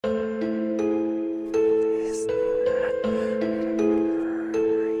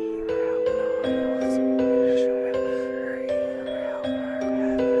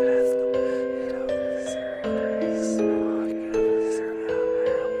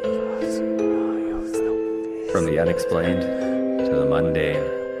From the unexplained to the mundane,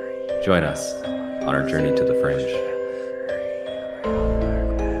 join us on our journey to the fringe.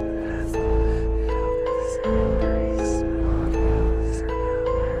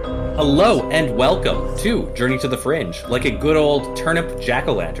 Hello and welcome to Journey to the Fringe. Like a good old turnip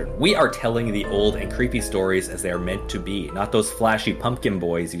jack-o'-lantern, we are telling the old and creepy stories as they are meant to be, not those flashy pumpkin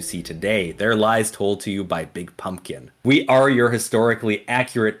boys you see today. They're lies told to you by Big Pumpkin. We are your historically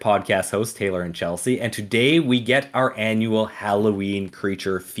accurate podcast hosts, Taylor and Chelsea, and today we get our annual Halloween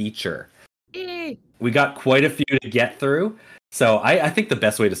creature feature. Yay. We got quite a few to get through, so I think the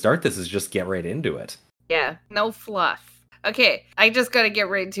best way to start this is just get right into it. Yeah, no fluff. Okay, I just gotta get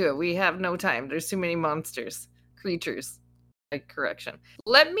right to it. We have no time. There's too many creatures. Correction.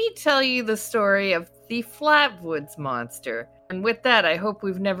 Let me tell you the story of the Flatwoods Monster. And with that, I hope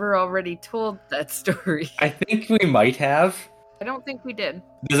we've never already told that story. I think we might have. I don't think we did.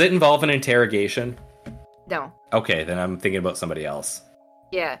 Does it involve an interrogation? No. Okay, then I'm thinking about somebody else.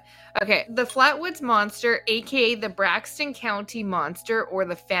 Yeah. Okay. The Flatwoods Monster, aka the Braxton County Monster or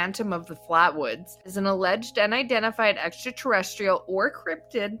the Phantom of the Flatwoods, is an alleged unidentified extraterrestrial or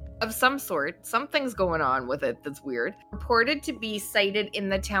cryptid of some sort. Something's going on with it that's weird. Reported to be sighted in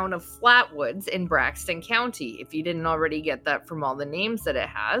the town of Flatwoods in Braxton County, if you didn't already get that from all the names that it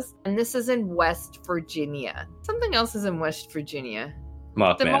has. And this is in West Virginia. Something else is in West Virginia.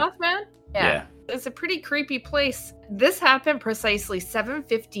 Mothman. The Mothman? Yeah. It's a pretty creepy place. This happened precisely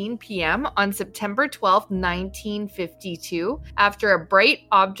 7:15 p.m. on September 12th, 1952, after a bright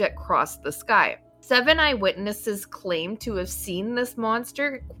object crossed the sky. 7 eyewitnesses claimed to have seen this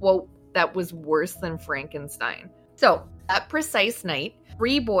monster, quote, that was worse than Frankenstein. So, that precise night,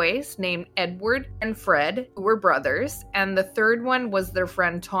 3 boys named Edward and Fred, who were brothers, and the third one was their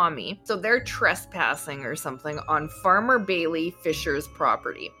friend Tommy. So they're trespassing or something on Farmer Bailey Fisher's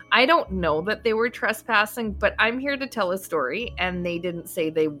property. I don't know that they were trespassing, but I'm here to tell a story, and they didn't say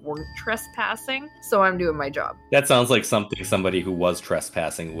they weren't trespassing, so I'm doing my job. That sounds like something somebody who was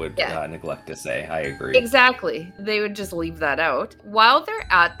trespassing would neglect to say. I agree. Exactly. They would just leave that out. While they're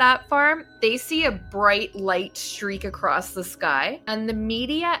at that farm, they see a bright light streak across the sky, and the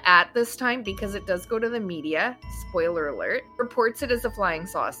media at this time, because it does go to the media, spoiler alert, reports it as a flying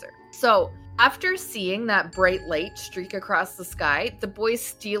saucer. So, after seeing that bright light streak across the sky, the boys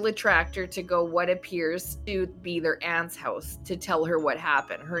steal a tractor to go what appears to be their aunt's house to tell her what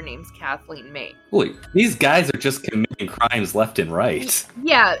happened. Her name's Kathleen May. Holy, these guys are just committing crimes left and right.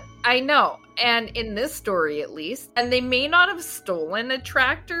 Yeah, I know. And in this story, at least, and they may not have stolen a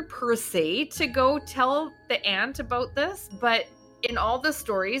tractor per se to go tell the aunt about this, but in all the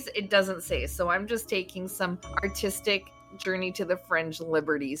stories, it doesn't say. So I'm just taking some artistic journey to the fringe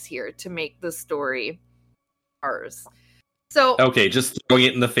liberties here to make the story ours. So okay, just throwing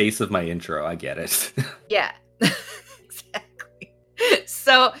it in the face of my intro. I get it. Yeah, exactly.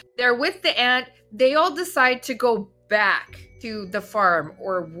 So they're with the aunt. They all decide to go back to the farm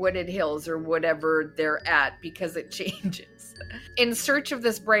or Wooded Hills or whatever they're at because it changes in search of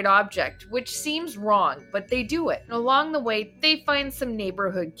this bright object, which seems wrong, but they do it. And along the way, they find some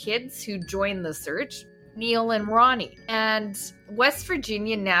neighborhood kids who join the search, Neil and Ronnie, and West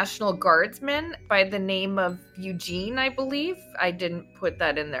Virginia National Guardsman by the name of Eugene, I believe. I didn't put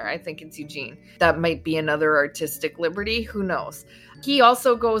that in there. I think it's Eugene. That might be another artistic liberty. Who knows? He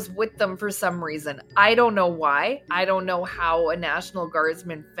also goes with them for some reason. I don't know why. I don't know how a National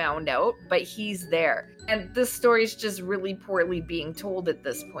Guardsman found out, but he's there. And this story's just really poorly being told at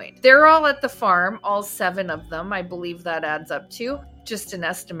this point. They're all at the farm, all 7 of them. I believe that adds up to. Just an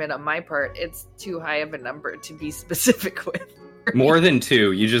estimate on my part. It's too high of a number to be specific with. More than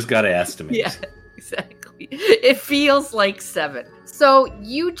 2. You just gotta estimate. Yeah, exactly. It feels like 7. So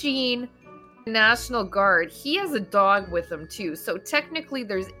Eugene, National Guard, he has a dog with him too. So technically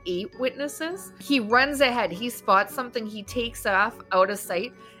there's 8 witnesses. He runs ahead. He spots something. He takes off out of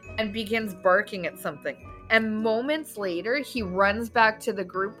sight and begins barking at something. And moments later, he runs back to the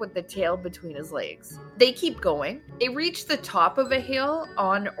group with the tail between his legs. They keep going. They reach the top of a hill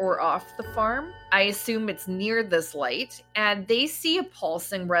on or off the farm. I assume it's near this light. And they see a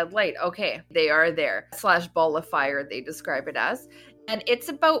pulsing red light. Okay, they are there. / ball of fire, they describe it as. And it's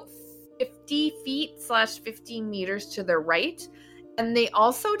about 50 feet / 15 meters to their right. And they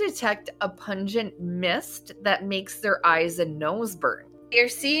also detect a pungent mist that makes their eyes and nose burn. They're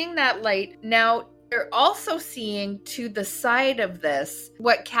seeing that light. Now, They're also seeing to the side of this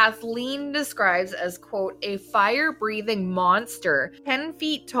what Kathleen describes as, quote, a fire-breathing monster 10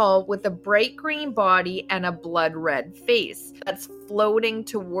 feet tall with a bright green body and a blood-red face that's floating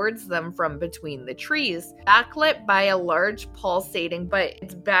towards them from between the trees, backlit by a large pulsating, but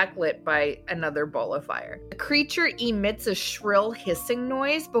it's backlit by another ball of fire. The creature emits a shrill hissing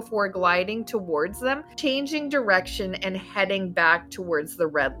noise before gliding towards them, changing direction and heading back towards the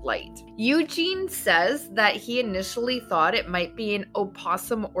red light. Eugene says that he initially thought it might be an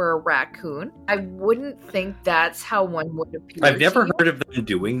opossum or a raccoon. I wouldn't think that's how one would appear. I've never heard of them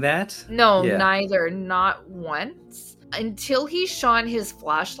doing that. No, neither. Not once. Until he shone his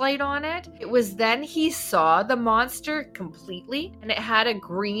flashlight on it. It was then he saw the monster completely, and it had a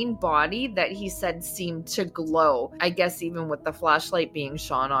green body that he said seemed to glow, I guess even with the flashlight being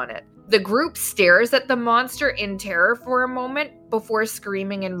shone on it. The group stares at the monster in terror for a moment before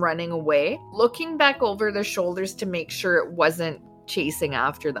screaming and running away, looking back over their shoulders to make sure it wasn't chasing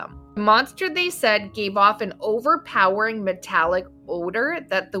after them. The monster, they said, gave off an overpowering metallic odor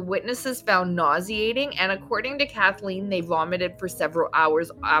that the witnesses found nauseating, and according to Kathleen, they vomited for several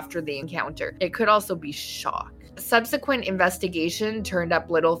hours after the encounter. It could also be shock. Subsequent investigation turned up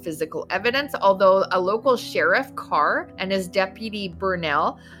little physical evidence, although a local sheriff, Carr, and his deputy,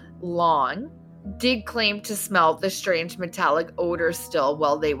 Burnell Long, did claim to smell the strange metallic odor still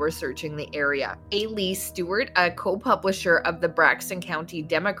while they were searching the area. A. Lee Stewart, a co-publisher of the Braxton County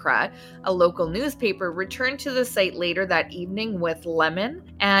Democrat, a local newspaper, returned to the site later that evening with lemon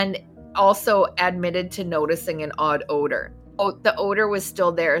and also admitted to noticing an odd odor. The odor was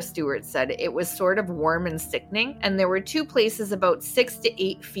still there, Stewart said. It was sort of warm and sickening, and there were two places about 6 to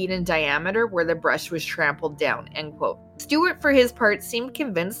 8 feet in diameter where the brush was trampled down, end quote. Stewart, for his part, seemed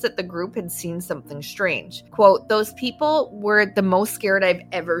convinced that the group had seen something strange. Quote, those people were the most scared I've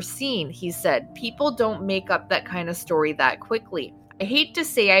ever seen, he said. People don't make up that kind of story that quickly. I hate to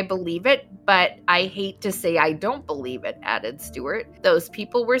say I believe it, but I hate to say I don't believe it, added Stewart. Those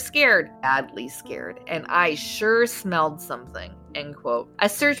people were scared, badly scared, and I sure smelled something, end quote. A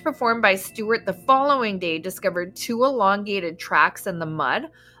search performed by Stewart the following day discovered 2 elongated tracks in the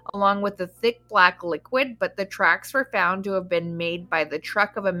mud, along with a thick black liquid, but the tracks were found to have been made by the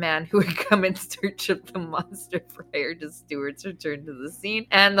truck of a man who had come in search of the monster prior to Stewart's return to the scene,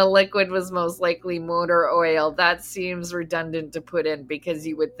 and the liquid was most likely motor oil. That seems redundant to put in because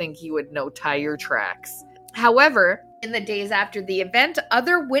you would think he would know tire tracks. However, in the days after the event,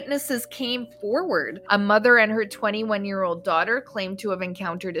 other witnesses came forward. A mother and her 21-year-old daughter claimed to have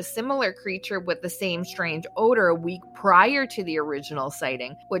encountered a similar creature with the same strange odor a week prior to the original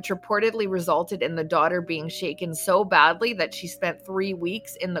sighting, which reportedly resulted in the daughter being shaken so badly that she spent 3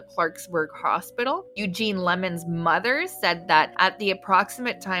 weeks in the Clarksburg hospital. Eugene Lemon's mother said that at the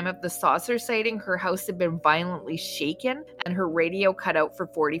approximate time of the saucer sighting, her house had been violently shaken and her radio cut out for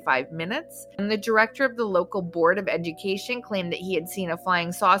 45 minutes. And the director of the local board of education claimed that he had seen a flying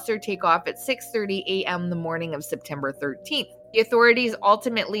saucer take off at 6:30 a.m. the morning of September 13th. The authorities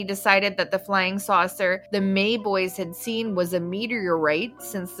ultimately decided that the flying saucer the May boys had seen was a meteorite,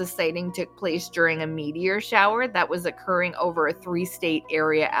 since the sighting took place during a meteor shower that was occurring over a 3-state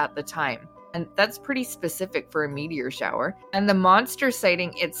area at the time. And that's pretty specific for a meteor shower. And the monster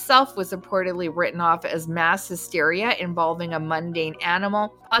sighting itself was reportedly written off as mass hysteria involving a mundane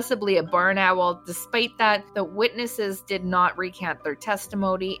animal, possibly a barn owl. Despite that, the witnesses did not recant their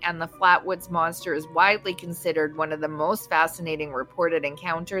testimony, and the Flatwoods Monster is widely considered one of the most fascinating reported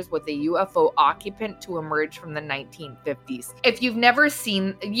encounters with a UFO occupant to emerge from the 1950s. If you've never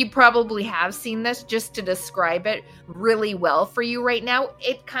seen, you probably have seen this. Just to describe it really well for you right now,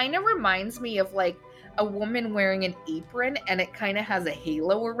 it kind of reminds me of like a woman wearing an apron and it kind of has a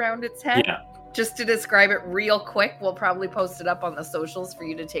halo around its head. Yeah. Just to describe it real quick, we'll probably post it up on the socials for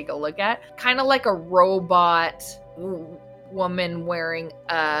you to take a look at. Kind of like a robot woman wearing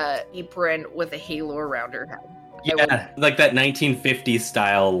a apron with a halo around her head. Yeah, like that 1950s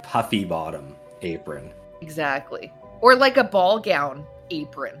style puffy bottom apron. Exactly. Or like a ball gown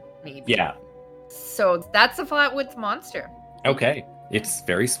apron, maybe. Yeah. So that's a Flatwoods Monster. Okay. It's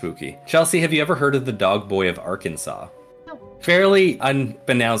very spooky. Chelsea, have you ever heard of the Dogboy of Arkansas? No. Fairly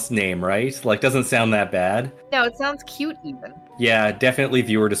unbeknownst name, right? Like, doesn't sound that bad. No, it sounds cute even. Yeah, definitely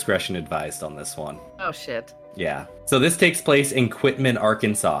viewer discretion advised on this one. Oh, shit. Yeah. So this takes place in Quitman,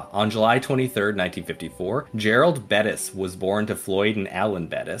 Arkansas. On July 23rd, 1954, Gerald Bettis was born to Floyd and Alan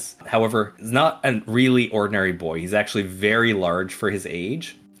Bettis. However, he's not a really ordinary boy. He's actually very large for his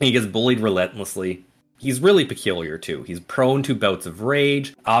age. He gets bullied relentlessly. He's really peculiar, too. He's prone to bouts of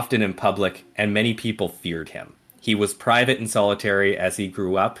rage, often in public, and many people feared him. He was private and solitary. As he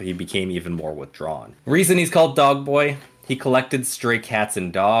grew up, he became even more withdrawn. Reason he's called Dogboy? He collected stray cats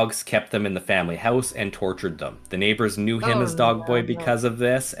and dogs, kept them in the family house, and tortured them. The neighbors knew him as Dogboy because of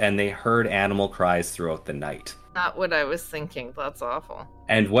this, and they heard animal cries throughout the night. Not what I was thinking. That's awful.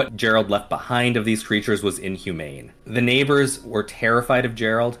 And what Gerald left behind of these creatures was inhumane. The neighbors were terrified of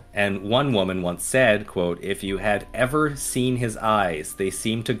Gerald, and one woman once said, quote, "If you had ever seen his eyes, they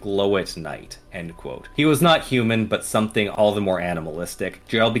seemed to glow at night," end quote. He was not human, but something all the more animalistic.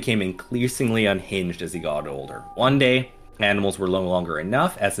 Gerald became increasingly unhinged as he got older. One day, animals were no longer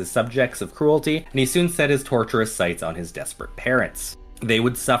enough as his subjects of cruelty, and he soon set his torturous sights on his desperate parents. They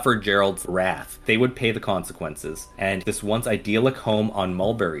would suffer Gerald's wrath. They would pay the consequences. And this once idyllic home on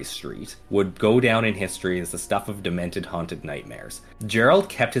Mulberry Street would go down in history as the stuff of demented, haunted nightmares. Gerald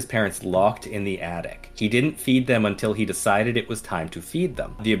kept his parents locked in the attic. He didn't feed them until he decided it was time to feed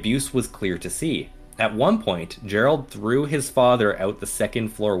them. The abuse was clear to see. At one point, Gerald threw his father out the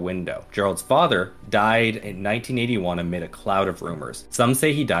second-floor window. Gerald's father died in 1981 amid a cloud of rumors. Some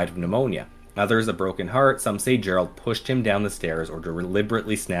say he died of pneumonia. Others, a broken heart. Some say Gerald pushed him down the stairs or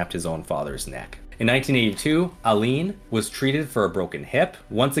deliberately snapped his own father's neck. In 1982, Aline was treated for a broken hip.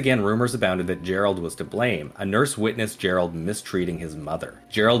 Once again, rumors abounded that Gerald was to blame. A nurse witnessed Gerald mistreating his mother.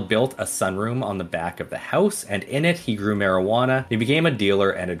 Gerald built a sunroom on the back of the house, and in it he grew marijuana. He became a dealer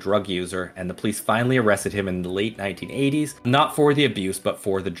and a drug user, and the police finally arrested him in the late 1980s, not for the abuse, but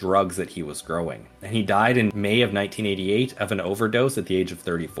for the drugs that he was growing. And he died in May of 1988 of an overdose at the age of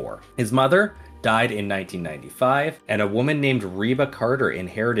 34. His mother died in 1995, and a woman named Reba Carter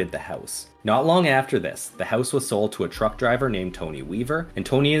inherited the house. Not long after this, the house was sold to a truck driver named Tony Weaver, and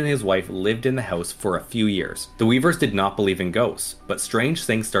Tony and his wife lived in the house for a few years. The Weavers did not believe in ghosts, but strange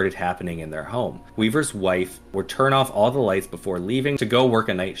things started happening in their home. Weaver's wife would turn off all the lights before leaving to go work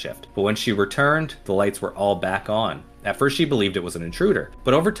a night shift, but when she returned, the lights were all back on. At first she believed it was an intruder,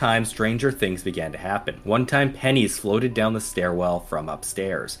 but over time stranger things began to happen. One time pennies floated down the stairwell from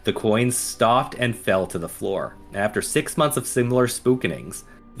upstairs. The coins stopped and fell to the floor. After 6 months of similar spookenings,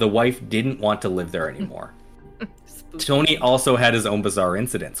 the wife didn't want to live there anymore. Tony also had his own bizarre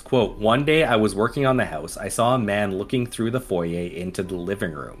incidents. Quote, "One day I was working on the house. I saw a man looking through the foyer into the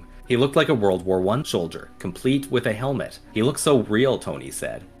living room. He looked like a World War I soldier, complete with a helmet. He looked so real," Tony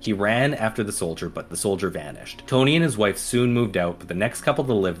said. He ran after the soldier, but the soldier vanished. Tony and his wife soon moved out, but the next couple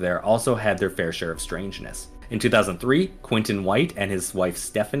to live there also had their fair share of strangeness. In 2003, Quentin White and his wife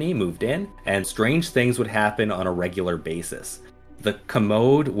Stephanie moved in, and strange things would happen on a regular basis. The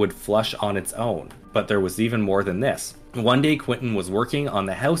commode would flush on its own, but there was even more than this. One day, Quentin was working on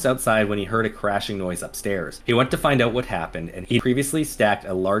the house outside when he heard a crashing noise upstairs. He went to find out what happened, and he previously stacked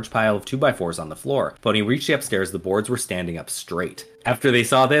a large pile of 2x4s on the floor. But when he reached the upstairs, the boards were standing up straight. After they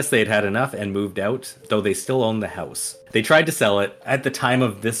saw this, they had had enough and moved out, though they still owned the house. They tried to sell it. At the time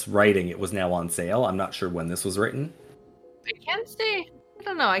of this writing, it was now on sale. I'm not sure when this was written. I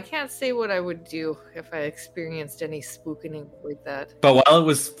don't know. I can't say what I would do if I experienced any spookening like that. But while it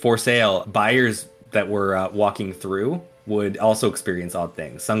was for sale, buyers that were walking through would also experience odd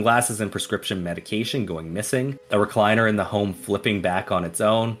things. Sunglasses and prescription medication going missing, a recliner in the home flipping back on its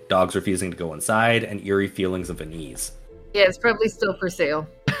own, dogs refusing to go inside, and eerie feelings of unease. Yeah, it's probably still for sale.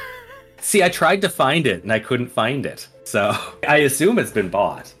 See, I tried to find it and I couldn't find it. So I assume it's been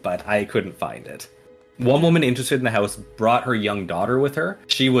bought, but I couldn't find it. One woman interested in the house brought her young daughter with her.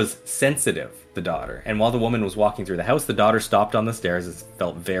 She was sensitive, the daughter, and while the woman was walking through the house, the daughter stopped on the stairs and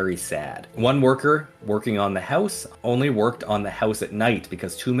felt very sad. One worker working on the house only worked on the house at night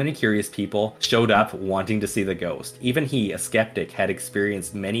because too many curious people showed up wanting to see the ghost. Even he, a skeptic, had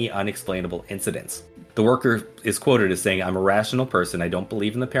experienced many unexplainable incidents. The worker is quoted as saying, "I'm a rational person, I don't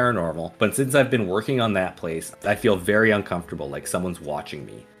believe in the paranormal, but since I've been working on that place, I feel very uncomfortable, like someone's watching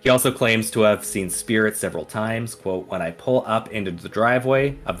me." He also claims to have seen spirits several times. Quote, "When I pull up into the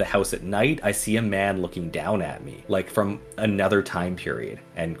driveway of the house at night, I see a man looking down at me, like from another time period,"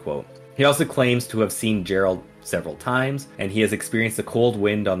 end quote. He also claims to have seen Gerald several times, and he has experienced a cold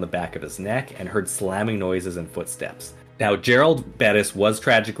wind on the back of his neck and heard slamming noises and footsteps. Now, Gerald Bettis was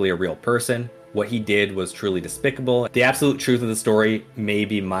tragically a real person. What he did was truly despicable. The absolute truth of the story may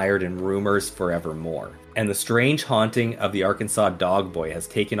be mired in rumors forevermore. And the strange haunting of the Arkansas Dogboy has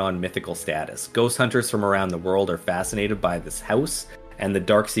taken on mythical status. Ghost hunters from around the world are fascinated by this house and the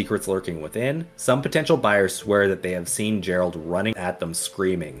dark secrets lurking within. Some potential buyers swear that they have seen Gerald running at them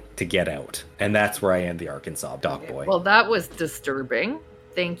screaming to get out. And that's where I end the Arkansas Dogboy. Well, that was disturbing.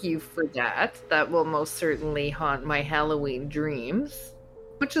 Thank you for that. That will most certainly haunt my Halloween dreams,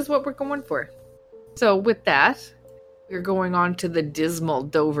 which is what we're going for. So with that, we're going on to the dismal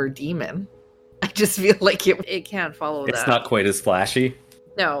Dover Demon. just feel like it can't follow that. It's not quite as flashy.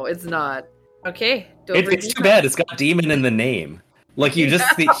 No, it's not. Okay. Dover It's too bad. It's got demon in the name. Like, you just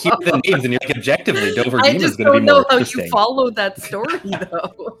hear the names and you're like, objectively, Dover Demon's going to be more interesting. I just don't know how you follow that story,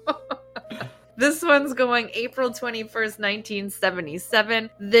 though. This one's going April 21st,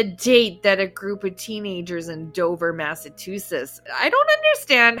 1977, the date that a group of teenagers in Dover, Massachusetts. I don't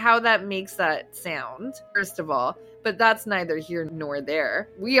understand how that makes that sound, first of all, but that's neither here nor there.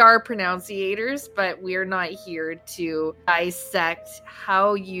 We are pronunciators, but we are not here to dissect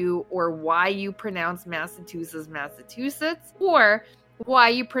how you or why you pronounce Massachusetts, or why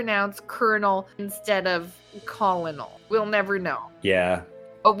you pronounce colonel instead of colonel. We'll never know. Yeah.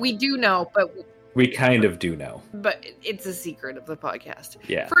 But we do know, but... We kind of do know. But it's a secret of the podcast.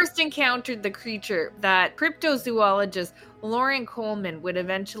 Yeah. First encountered the creature that cryptozoologist Lauren Coleman would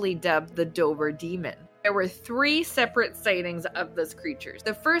eventually dub the Dover Demon. There were 3 separate sightings of this creature.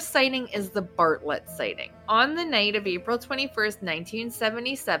 The first sighting is the Bartlett sighting. On the night of April 21st,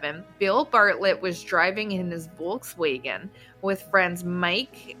 1977, Bill Bartlett was driving in his Volkswagen with friends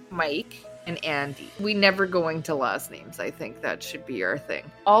Mike, and Andy. We never go into last names. I think that should be our thing.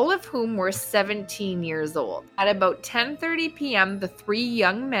 All of whom were 17 years old. At about 10:30 p.m., the 3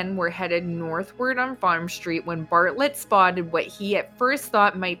 young men were headed northward on Farm Street when Bartlett spotted what he at first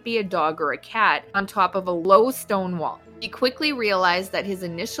thought might be a dog or a cat on top of a low stone wall. He quickly realized that his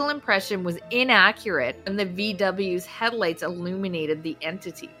initial impression was inaccurate and the VW's headlights illuminated the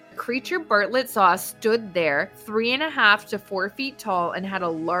entity. The creature Bartlett saw stood there 3.5 to 4 feet tall and had a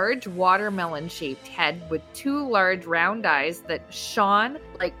large watermelon-shaped head with 2 large round eyes that shone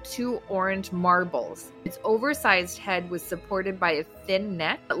like 2 orange marbles. Its oversized head was supported by a thin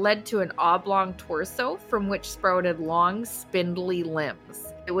neck that led to an oblong torso from which sprouted long, spindly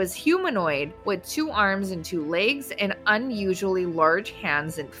limbs. It was humanoid with 2 arms and 2 legs and unusually large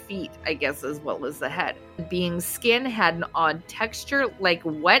hands and feet, I guess, as well as the head. The being's skin had an odd texture like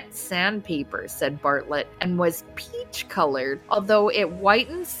wet sandpaper, said Bartlett, and was peach-colored, although it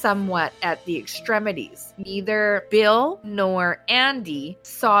whitened somewhat at the extremities. Neither Bill nor Andy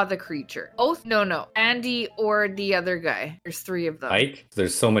saw the creature. No. Andy or the other guy. There's 3 of them. Mike?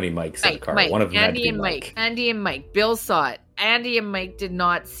 There's so many Mikes in the car. One of them Andy had to be and Mike. Andy and Mike. Bill saw it. Andy and Mike did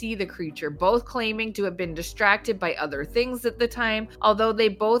not see the creature, both claiming to have been distracted by other things at the time, although they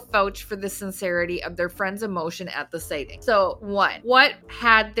both vouched for the sincerity of their friend's emotion at the sighting. So, what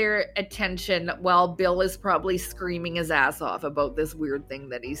had their attention while Bill is probably screaming his ass off about this weird thing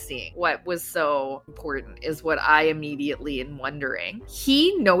that he's seeing? What was so important is what I immediately am wondering.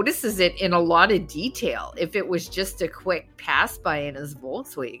 He notices it in a lot of detail. If it was just a quick pass by in his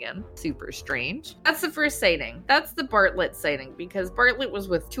Volkswagen, super strange. That's the first sighting. That's the Bartlett sighting, because Bartlett was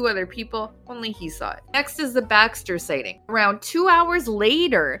with 2 other people, only he saw it. Next is the Baxter sighting. Around 2 hours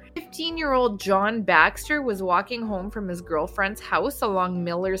later, 15-year-old John Baxter was walking home from his girlfriend's house along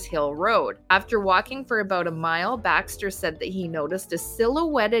Millers Hill Road. After walking for about a mile, Baxter said that he noticed a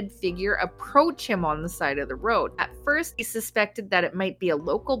silhouetted figure approach him on the side of the road. At first, he suspected that it might be a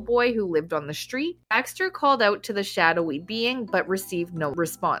local boy who lived on the street. Baxter called out to the shadowy being, but received no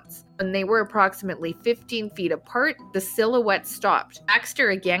response. When they were approximately 15 feet apart, the silhouette stopped.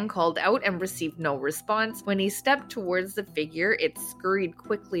 Baxter again called out and received no response. When he stepped towards the figure, it scurried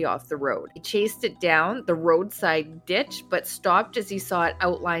quickly off the road. He chased it down the roadside ditch, but stopped as he saw it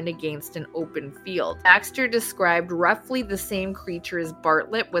outlined against an open field. Baxter described roughly the same creature as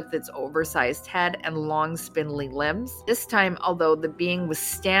Bartlett, with its oversized head and long spindly limbs. This time, although the being was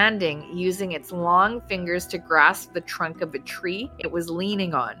standing, using its long fingers to grasp the trunk of a tree it was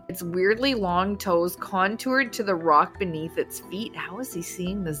leaning on. Its weirdly long toes contoured to the rock beneath its feet. How is he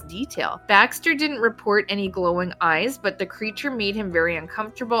seeing this detail? Baxter didn't report any glowing eyes, but the creature made him very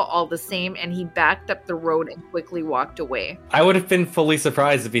uncomfortable all the same, and he backed up the road and quickly walked away. I would have been fully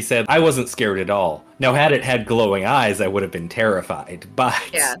surprised if he said, I wasn't scared at all. Now, had it had glowing eyes, I would have been terrified, but...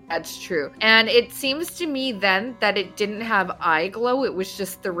 Yeah, that's true. And it seems to me then that it didn't have eye glow, it was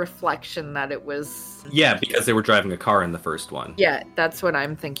just the reflection that it was... Yeah, because they were driving a car in the first one. Yeah, that's what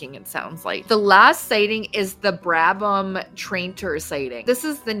I'm thinking it sounds like. The last sighting is the Brabham Trainter sighting. This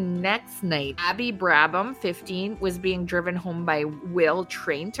is the next night. Abby Brabham, 15, was being driven home by Will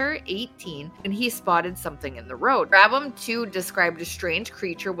Trainter, 18, and he spotted something in the road. Brabham, too, described a strange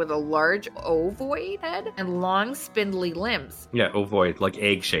creature with a large ovoid ovoid head and long, spindly limbs. Yeah, ovoid, like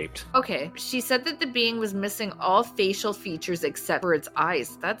egg-shaped. Okay, she said that the being was missing all facial features except for its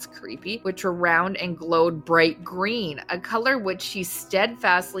eyes. That's creepy, which were round and glowed bright green, a color which she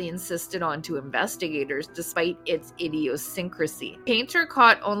steadfastly insisted on to investigators despite its idiosyncrasy. Painter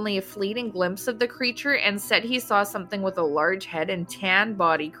caught only a fleeting glimpse of the creature and said he saw something with a large head and tan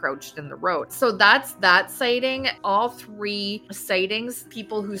body crouched in the road. So that's that sighting. All 3 sightings,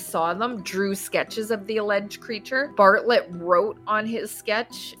 people who saw them drew sketches of the alleged creature. Bartlett wrote on his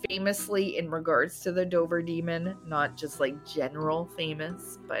sketch, famously in regards to the Dover demon, not just like general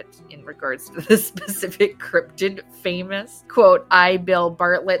famous, but in regards to the specific cryptid famous. Quote, I, Bill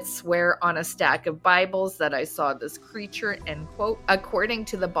Bartlett, swear on a stack of Bibles that I saw this creature, end quote. According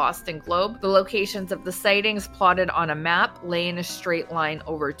to the Boston Globe, the locations of the sightings plotted on a map lay in a straight line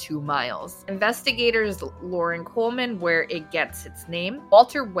over 2 miles. Investigators Lauren Coleman, where it gets its name,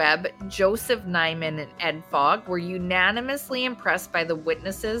 Walter Webb, Joseph Nyman, and Ed Fogg were unanimously impressed by the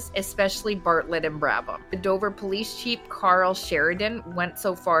witnesses, especially Bartlett and Brabham. The Dover police chief Carl Sheridan went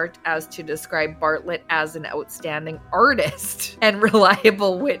so far as to describe Bartlett as an outstanding artist and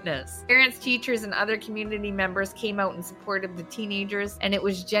reliable witness. Parents, teachers, and other community members came out in support of the teenagers, and it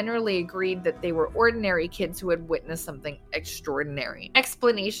was generally agreed that they were ordinary kids who had witnessed something extraordinary.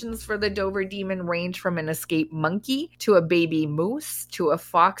 Explanations for the Dover demon range from an escaped monkey to a baby moose to a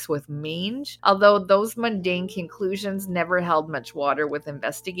fox with mange, although those mundane conclusions never held much water with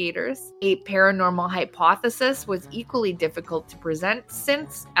investigators. A paranormal hypothesis was equally difficult to present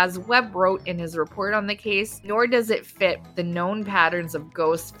since, as Webb wrote in his report on the case, nor does it fit the known patterns of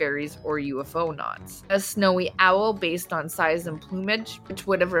ghosts, fairies, or UFO knots. A snowy owl based on size and plumage, which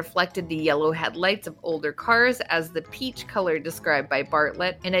would have reflected the yellow headlights of older cars as the peach color described by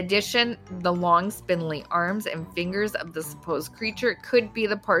Bartlett. In addition, the long spindly arms and fingers of the supposed creature could be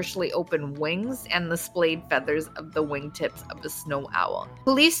the partially open wings and the splayed feathers of the wingtips of a snow owl.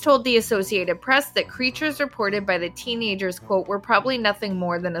 Police told the Associated Press that creatures reported by the teenagers, quote, were probably nothing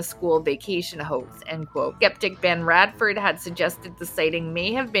more than a school vacation hoax, end quote. Skeptic Ben Radford had suggested the sighting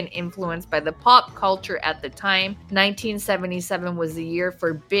may have been influenced by the pop culture at the time. 1977 was the year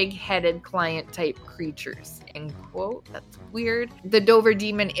for big-headed client-type creatures, end quote. That's weird. The Dover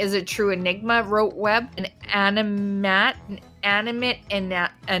demon is a true enigma, wrote Webb. An animate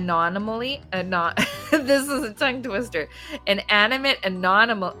anomaly. This is a tongue twister. An animate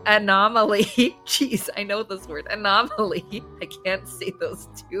anomaly. Jeez, I know this word. Anomaly. I can't say those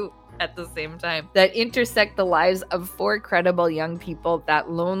two at the same time, that intersect the lives of 4 credible young people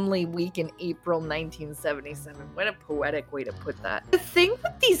that lonely week in April 1977. What a poetic way to put that. The thing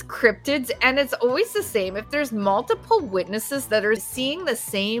with these cryptids, and it's always the same, if there's multiple witnesses that are seeing the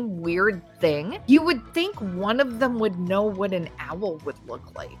same weird thing, you would think one of them would know what an owl would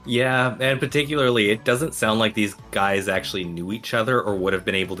look like. Yeah, and particularly, it doesn't sound like these guys actually knew each other or would have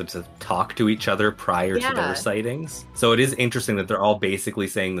been able to talk to each other prior to their sightings. So it is interesting that they're all basically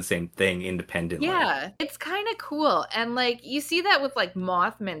saying the same thing independently. Yeah, it's kind of cool. And like, you see that with like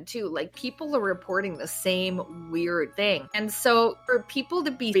Mothman too. Like, people are reporting the same weird thing. And so for people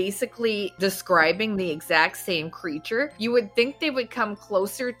to be basically describing the exact same creature, you would think they would come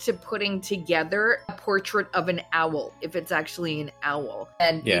closer to putting together a portrait of an owl, if it's actually an owl.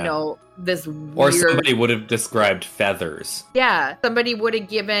 And, you know, this weird... Or somebody would have described feathers. Yeah, somebody would have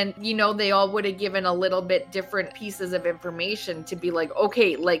given, you know, they all would have given a little bit different pieces of information to be like,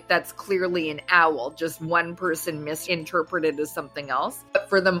 okay, like, that's clearly an owl. Just one person misinterpreted as something else. But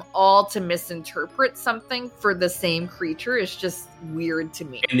for them all to misinterpret something for the same creature is just weird to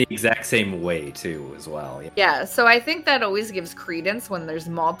me. In the exact same way, too, as well. Yeah, so I think that always gives credence when there's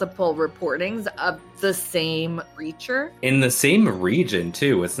multiple reportings of the same creature. In the same region,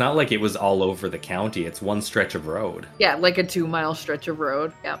 too. It's not like it was all over the county. It's one stretch of road. Yeah, like a 2-mile stretch of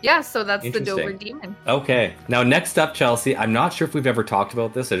road. Yeah, so that's the Dover demon. Okay. Now, next up, Chelsea, I'm not sure if we've ever talked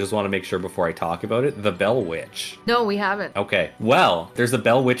about this. I just want to make sure before I talk about it. The Bell Witch. No, we haven't. Okay. Well, there's a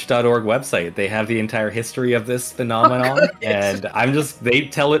bellwitch.org website. They have the entire history of this phenomenon. And they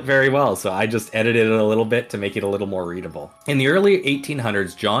tell it very well. So I just edited it a little bit to make it a little more readable. In the early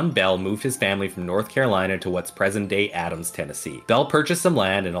 1800s, John Bell moved his family from North Carolina to what's present-day Adams, Tennessee. Bell purchased some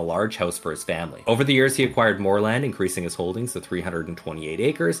land and a large house for his family. Over the years, he acquired more land, increasing his holdings to 328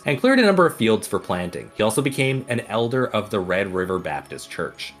 acres, and cleared a number of fields for planting. He also became an elder of the Red River Baptist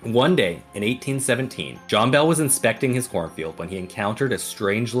Church. One day, in 1817, John Bell was inspecting his cornfield when he encountered a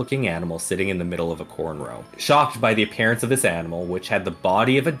strange-looking animal sitting in the middle of a corn row. Shocked by the appearance of this animal, which had the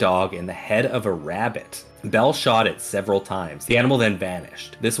body of a dog and the head of a rabbit, Bell shot it several times. The animal then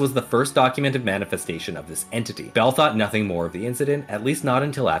vanished. This was the first documented manifestation of this entity. Bell thought nothing more of the incident, at least not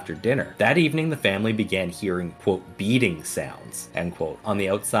until after dinner. That evening, the family began hearing, quote, beating sounds, end quote, on the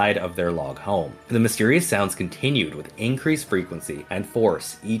outside of their log home. The mysterious sounds continued with increased frequency and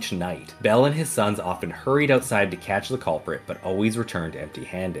force each night. Bell and his sons often hurried outside to catch the culprit, but always returned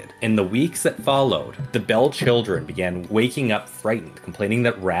empty-handed. In the weeks that followed, the Bell children began waking up frightened, complaining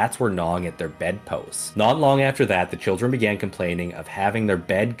that rats were gnawing at their bedposts. Not long after that, the children began complaining of having their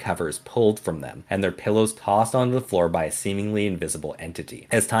bed covers pulled from them and their pillows tossed onto the floor by a seemingly invisible entity.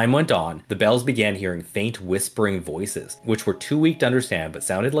 As time went on, the Bells began hearing faint whispering voices, which were too weak to understand but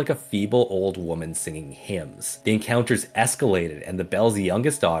sounded like a feeble old woman singing hymns. The encounters escalated, and the Bells'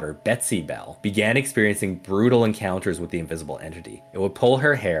 youngest daughter, Betsy Bell, began experiencing brutal encounters with the invisible entity. It would pull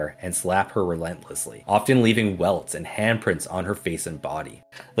her hair and slap her relentlessly, often leaving welts and handprints on her face and body.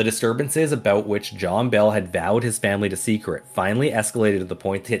 The disturbances about which John Bell had vowed his family to secret finally escalated to the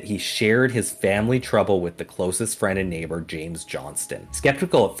point that he shared his family trouble with the closest friend and neighbor, James Johnston.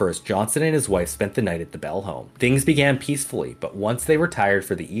 Skeptical at first, Johnston and his wife spent the night at the Bell home. Things began peacefully, but once they retired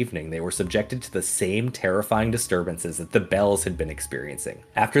for the evening, they were subjected to the same terrifying disturbances that the Bells had been experiencing.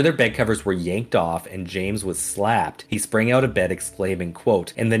 After their bed covers were yanked off and James was slapped, he sprang out of bed exclaiming,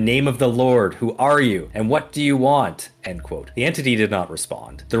 quote, "In the name of the Lord, who are you, and what do you want?" End quote. The entity did not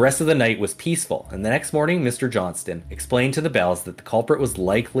respond. The rest of the night was peaceful, and the next morning Mr. Johnston explained to the Bells that the culprit was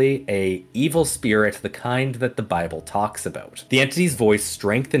likely a evil spirit, the kind that the Bible talks about. The entity's voice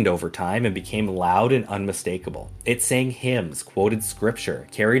strengthened over time and became loud and unmistakable. It sang hymns, quoted scripture,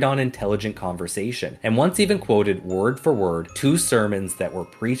 carried on intelligent conversation, and once even quoted word for word 2 sermons that were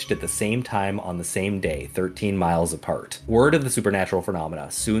preached at the same time on the same day, 13 miles apart. Word of the supernatural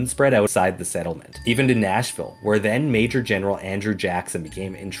phenomena soon spread outside the settlement, even to Nashville, where then Major General Andrew Jackson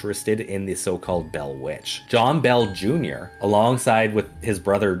became interested in the so-called Bell Witch. John Bell Jr., alongside with his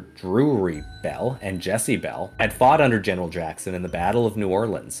brother Drury Bell and Jesse Bell, had fought under General Jackson in the Battle of New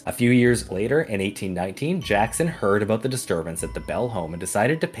Orleans. A few years later, in 1819, Jackson heard about the disturbance at the Bell home and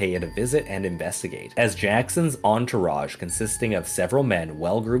decided to pay it a visit and investigate. As Jackson's entourage, consisting of several men,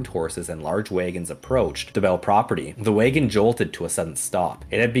 well-groomed horses, and large wagons, approached the Bell property, the wagon jolted to a sudden stop.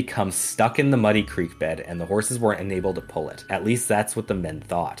 It had become stuck in the muddy creek bed, and the horses weren't unable to pull it. At least that's what the men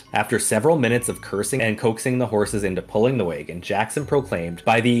thought. After several minutes of cursing and coaxing the horses into pulling the wagon, Jackson proclaimed,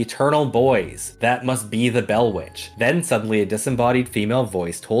 "By the eternal boys, that must be the Bell Witch." Then suddenly a disembodied female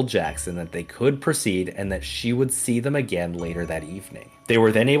voice told Jackson that they could proceed and that she would see them again later that evening. They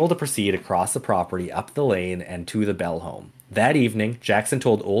were then able to proceed across the property, up the lane, and to the Bell home. That evening, Jackson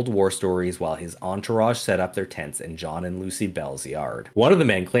told old war stories while his entourage set up their tents in John and Lucy Bell's yard. One of the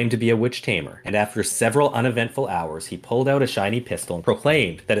men claimed to be a witch tamer, and after several uneventful hours, he pulled out a shiny pistol and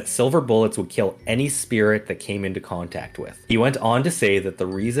proclaimed that its silver bullets would kill any spirit that came into contact with. He went on to say that the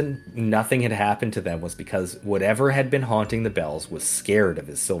reason nothing had happened to them was because whatever had been haunting the Bells was scared of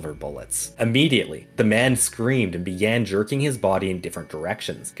his silver bullets. Immediately, the man screamed and began jerking his body in different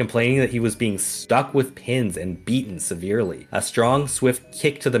directions, complaining that he was being stuck with pins and beaten severely. A strong, swift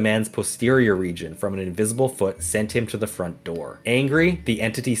kick to the man's posterior region from an invisible foot sent him to the front door. Angry, the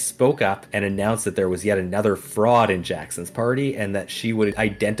entity spoke up and announced that there was yet another fraud in Jackson's party and that she would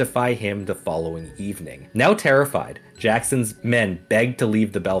identify him the following evening. Now terrified, Jackson's men begged to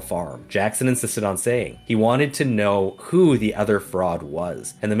leave the Bell farm. Jackson insisted on staying. He wanted to know who the other fraud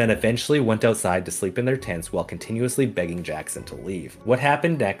was, and the men eventually went outside to sleep in their tents while continuously begging Jackson to leave. What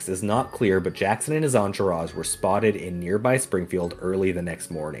happened next is not clear, but Jackson and his entourage were spotted in nearby Springfield early the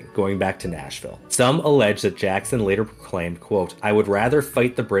next morning, going back to Nashville. Some allege that Jackson later proclaimed, quote, "I would rather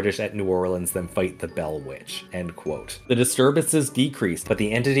fight the British at New Orleans than fight the Bell Witch," end quote. The disturbances decreased, but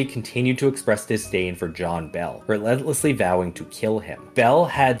the entity continued to express disdain for John Bell, relentlessly vowing to kill him. Bell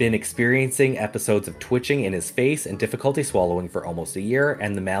had been experiencing episodes of twitching in his face and difficulty swallowing for almost a year,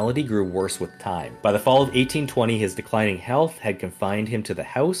 and the malady grew worse with time. By the fall of 1820, his declining health had confined him to the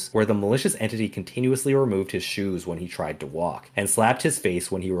house, where the malicious entity continuously removed his shoes when he tried to walk, and slapped his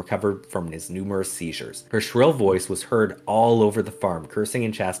face when he recovered from his numerous seizures. Her shrill voice was heard all over the farm, cursing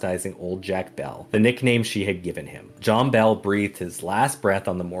and chastising old Jack Bell, the nickname she had given him. John Bell breathed his last breath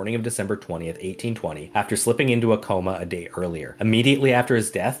on the morning of December 20th, 1820, after slipping into a coma a day earlier. Immediately after his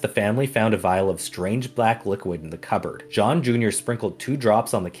death, the family found a vial of strange black liquid in the cupboard. John Jr. sprinkled 2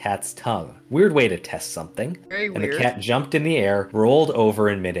 drops on the cat's tongue. Weird way to test something. Very and weird. The cat jumped in the air, rolled over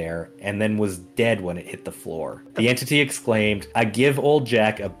in midair, and then was dead when it hit the floor. The entity exclaimed, "I give old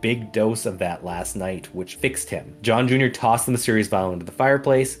Jack a big dose of that last night, which fixed him." John Jr. tossed the mysterious vial into the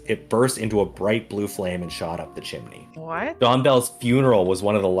fireplace. It burst into a bright blue flame and shot up the chimney. What? John Bell's funeral was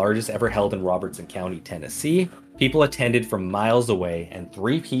one of the largest ever held in Robertson County, Tennessee. People attended from miles away, and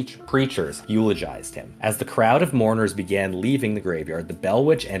 3 preachers eulogized him. As the crowd of mourners began leaving the graveyard, the Bell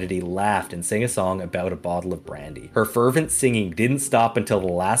Witch entity laughed and sang a song about a bottle of brandy. Her fervent singing didn't stop until the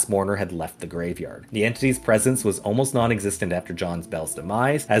last mourner had left the graveyard. The entity's presence was almost non-existent after John Bell's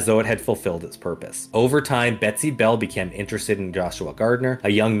demise, as though it had fulfilled its purpose. Over time, Betsy Bell became interested in Joshua Gardner, a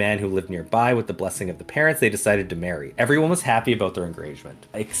young man who lived nearby. With the blessing of the parents, they decided to marry. Everyone was happy about their engagement,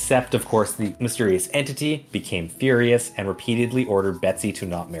 except, of course, the mysterious entity became furious and repeatedly ordered Betsy to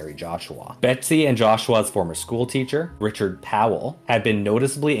not marry Joshua. Betsy and Joshua's former school teacher, Richard Powell, had been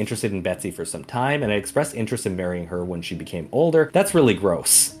noticeably interested in Betsy for some time and had expressed interest in marrying her when she became older. That's really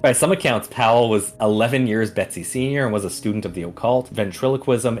gross. By some accounts, Powell was 11 years Betsy's senior and was a student of the occult,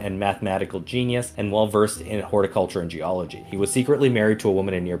 ventriloquism, and mathematical genius, and well-versed in horticulture and geology. He was secretly married to a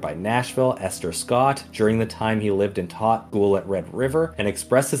woman in nearby Nashville, Esther Scott, during the time he lived and taught school at Red River, and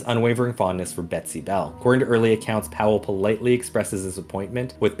expressed his unwavering fondness for Betsy Bell. According to early accounts, Powell politely expresses his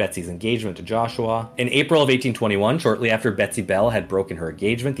disappointment with Betsy's engagement to Joshua. In April of 1821, shortly after Betsy Bell had broken her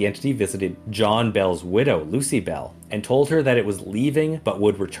engagement, the entity visited John Bell's widow, Lucy Bell, and told her that it was leaving but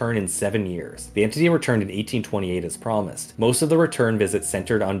would return in 7 years. The entity returned in 1828 as promised. Most of the return visits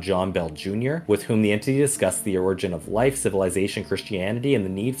centered on John Bell Jr., with whom the entity discussed the origin of life, civilization, Christianity, and the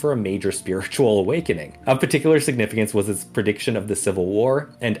need for a major spiritual awakening. Of particular significance was its prediction of the Civil War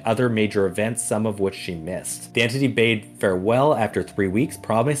and other major events, some of which she missed. The entity bade farewell after 3 weeks,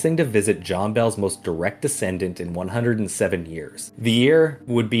 promising to visit John Bell's most direct descendant in 107 years. The year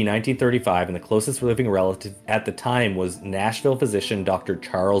would be 1935, and the closest living relative at the time was Nashville physician Dr.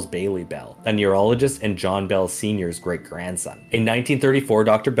 Charles Bailey Bell, a neurologist and John Bell Sr.'s great-grandson. In 1934,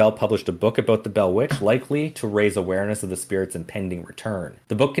 Dr. Bell published a book about the Bell Witch, likely to raise awareness of the spirit's impending return.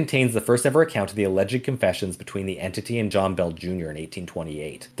 The book contains the first ever account of the alleged confessions between the entity and John Bell Jr. in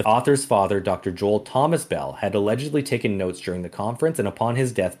 1828. The author's father, Dr. Joel Thomas Bell, had allegedly taken notes during the conference and upon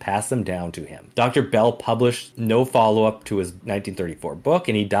his death passed them down to him. Dr. Bell published no follow-up to his 1934 book,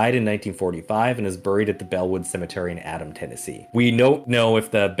 and he died in 1945 and is buried at the Bellwood Cemetery in Adam, Tennessee. We don't know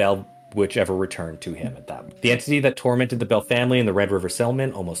if the Bell Witch ever returned to him at that point. The entity that tormented the Bell family in the Red River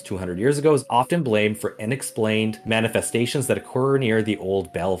settlement almost 200 years ago is often blamed for unexplained manifestations that occur near the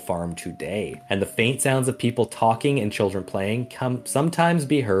old Bell farm today. And the faint sounds of people talking and children playing can sometimes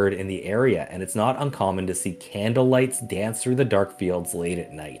be heard in the area, and it's not uncommon to see candle lights dance through the dark fields late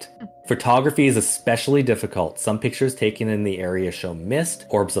at night. Photography is especially difficult. Some pictures taken in the area show mist,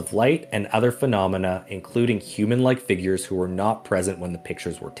 orbs of light, and other phenomena, including human-like figures who were not present when the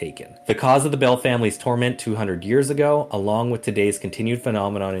pictures were taken. The cause of the Bell family's torment 200 years ago, along with today's continued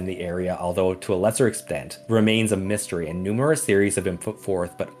phenomenon in the area, although to a lesser extent, remains a mystery, and numerous theories have been put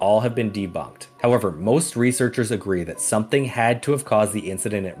forth, but all have been debunked. However, most researchers agree that something had to have caused the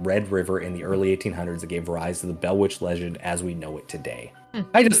incident at Red River in the early 1800s that gave rise to the Bell Witch legend as we know it today.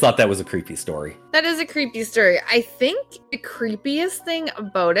 I just thought that was a creepy story. That is a creepy story. I think the creepiest thing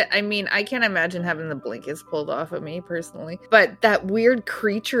about it, I mean, I can't imagine having the blankets pulled off of me personally, but that weird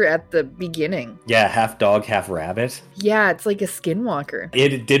creature at the beginning. Yeah, half dog, half rabbit. Yeah, it's like a skinwalker.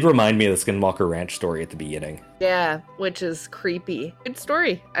 It did remind me of the Skinwalker Ranch story at the beginning. Yeah, which is creepy. Good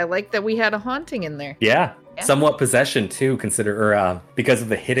story. I like that we had a haunting in there. Yeah. Somewhat possession too, because of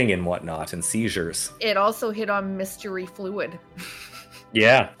the hitting and whatnot and seizures. It also hit on mystery fluid.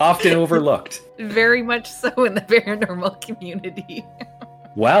 Yeah, often overlooked. Very much so in the paranormal community.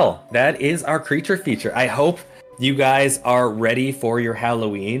 Well, that is our creature feature. I hope you guys are ready for your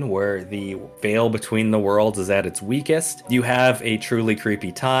Halloween, where the veil between the worlds is at its weakest. You have a truly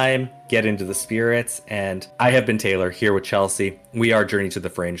creepy time. Get into the spirits. And I have been Taylor, here with Chelsea. We are Journey to the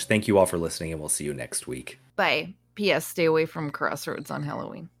Fringe. Thank you all for listening, and we'll see you next week. Bye. P.S. Stay away from crossroads on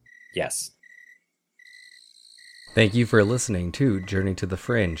Halloween. Yes. Thank you for listening to Journey to the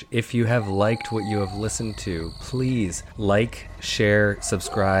Fringe. If you have liked what you have listened to, please like, share,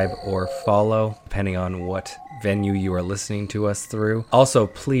 subscribe, or follow, depending on what venue you are listening to us through. Also,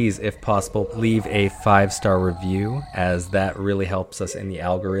 please, if possible, leave a 5-star review, as that really helps us in the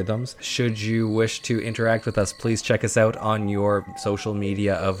algorithms. Should you wish to interact with us, please check us out on your social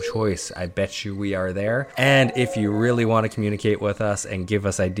media of choice. I bet you we are there. And if you really want to communicate with us and give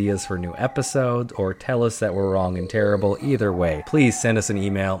us ideas for new episodes, or tell us that we're wrong and terrible, either way, please send us an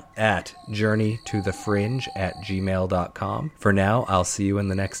email at journeytothefringe@gmail.com. For now, I'll see you in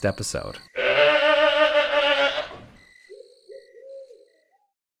the next episode.